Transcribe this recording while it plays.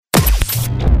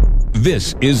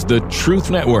This is the Truth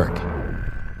Network.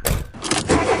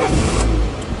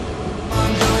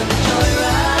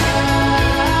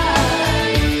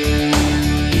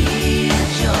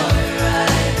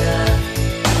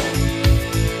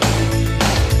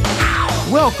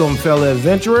 Welcome, fellow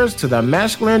adventurers, to the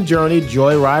Masculine Journey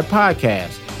Joyride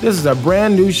Podcast. This is a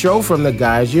brand new show from the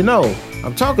guys you know.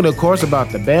 I'm talking, of course, about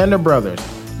the Band of Brothers.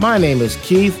 My name is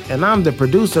Keith, and I'm the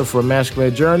producer for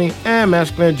Masculine Journey and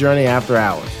Masculine Journey After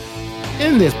Hours.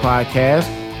 In this podcast,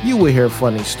 you will hear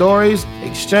funny stories,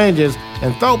 exchanges,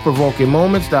 and thought-provoking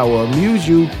moments that will amuse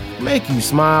you, make you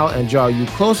smile, and draw you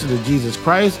closer to Jesus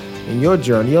Christ in your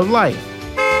journey of life.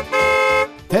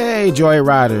 Hey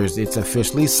Joyriders, it's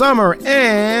officially summer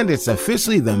and it's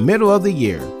officially the middle of the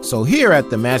year. So here at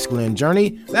the Masculine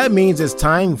Journey, that means it's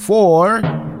time for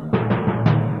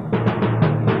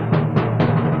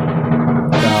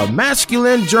the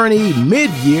Masculine Journey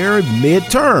Midyear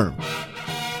Midterm.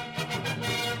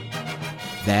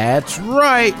 That's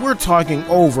right, we're talking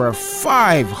over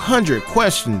 500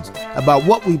 questions about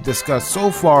what we've discussed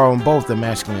so far on both the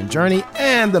Masculine Journey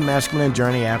and the Masculine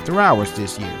Journey After Hours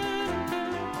this year.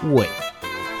 Wait,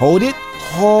 hold it.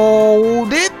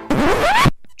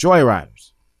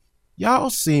 Joyriders, y'all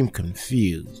seem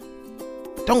confused.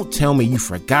 Don't tell me you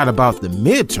forgot about the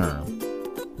midterm.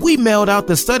 We mailed out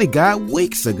the study guide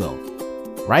weeks ago.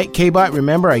 Right, K-Bot?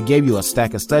 Remember I gave you a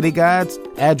stack of study guides,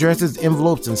 addresses,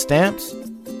 envelopes, and stamps?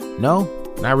 No?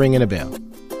 Not ringing a bell.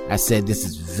 I said this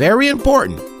is very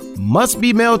important. Must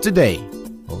be mailed today.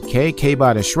 Okay,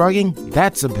 K-Bot is shrugging.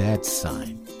 That's a bad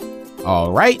sign.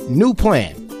 All right, new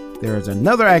plan. There is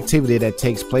another activity that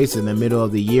takes place in the middle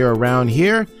of the year around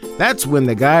here. That's when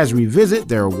the guys revisit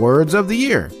their words of the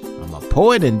year. I'm a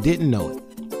poet and didn't know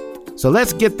it. So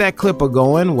let's get that clipper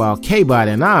going while K-Bot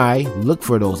and I look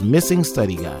for those missing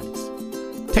study guides.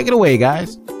 Take it away,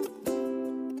 guys.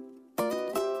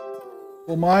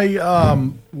 Well,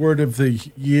 my word of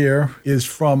the year is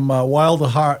from Wild at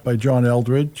Heart by John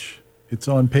Eldridge. It's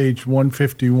on page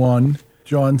 151.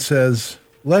 John says,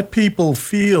 "Let people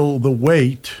feel the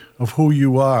weight of who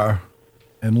you are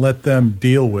and let them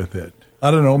deal with it."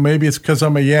 I don't know, maybe it's because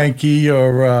I'm a Yankee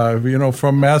or,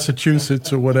 from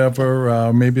Massachusetts or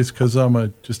whatever. Maybe it's because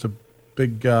I'm just a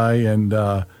big guy and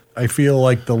I feel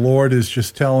like the Lord is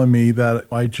just telling me that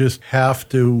I just have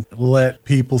to let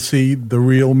people see the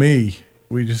real me.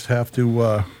 We just have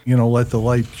to, let the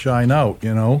light shine out,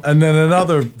 And then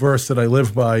another verse that I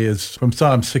live by is from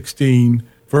Psalm 16,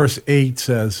 verse 8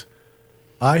 says,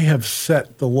 "I have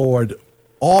set the Lord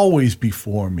always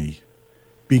before me.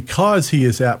 Because he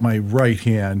is at my right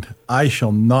hand, I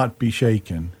shall not be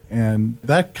shaken." And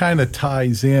that kind of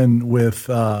ties in with,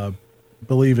 I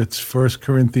believe it's 1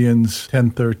 Corinthians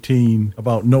 10:13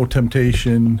 about no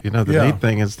temptation. The neat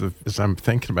thing is, as I'm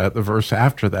thinking about it, the verse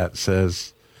after that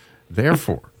says,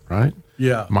 "Therefore," right?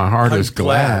 Yeah. "My heart is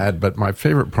glad," but my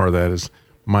favorite part of that is,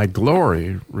 "My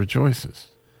glory rejoices."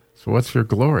 So what's your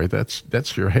glory?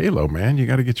 That's your halo, man. You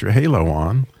got to get your halo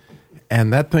on.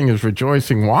 And that thing is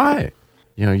rejoicing. Why?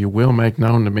 You will make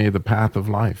known to me the path of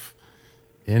life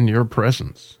in your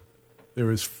presence.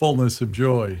 There is fullness of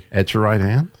joy. At your right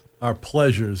hand? Our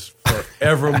pleasures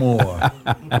forevermore.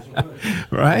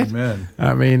 Right? Amen.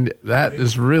 I mean, that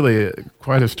is really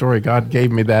quite a story. God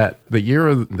gave me that. The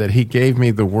year that he gave me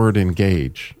the word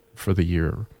engage for the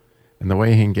year. And the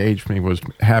way he engaged me was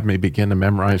have me begin to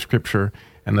memorize scripture.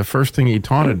 And the first thing he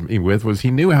taunted me with was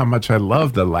he knew how much I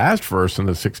loved the last verse in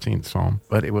the 16th Psalm.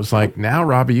 But it was like, now,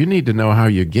 Robbie, you need to know how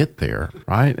you get there,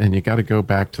 right? And you got to go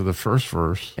back to the first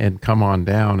verse and come on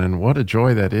down. And what a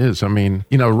joy that is. I mean,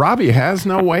 Robbie has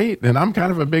no weight, and I'm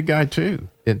kind of a big guy too.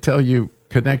 Until you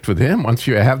connect with him, once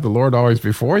you have the Lord always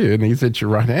before you and he's at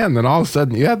your right hand, then all of a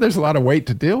sudden, there's a lot of weight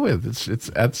to deal with.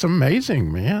 That's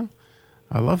amazing, man.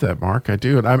 I love that, Mark. I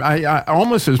do. And I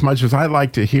almost as much as I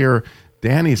like to hear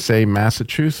Danny say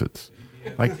Massachusetts.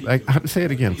 Like say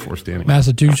it again for us, Danny.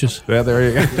 Massachusetts. Yeah, there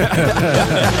you go.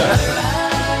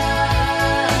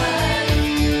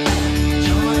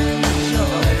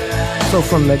 So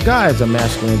from the guys of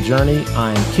Masculine Journey,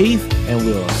 I'm Keith, and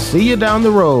we'll see you down the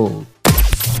road.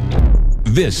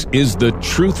 This is the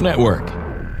Truth Network.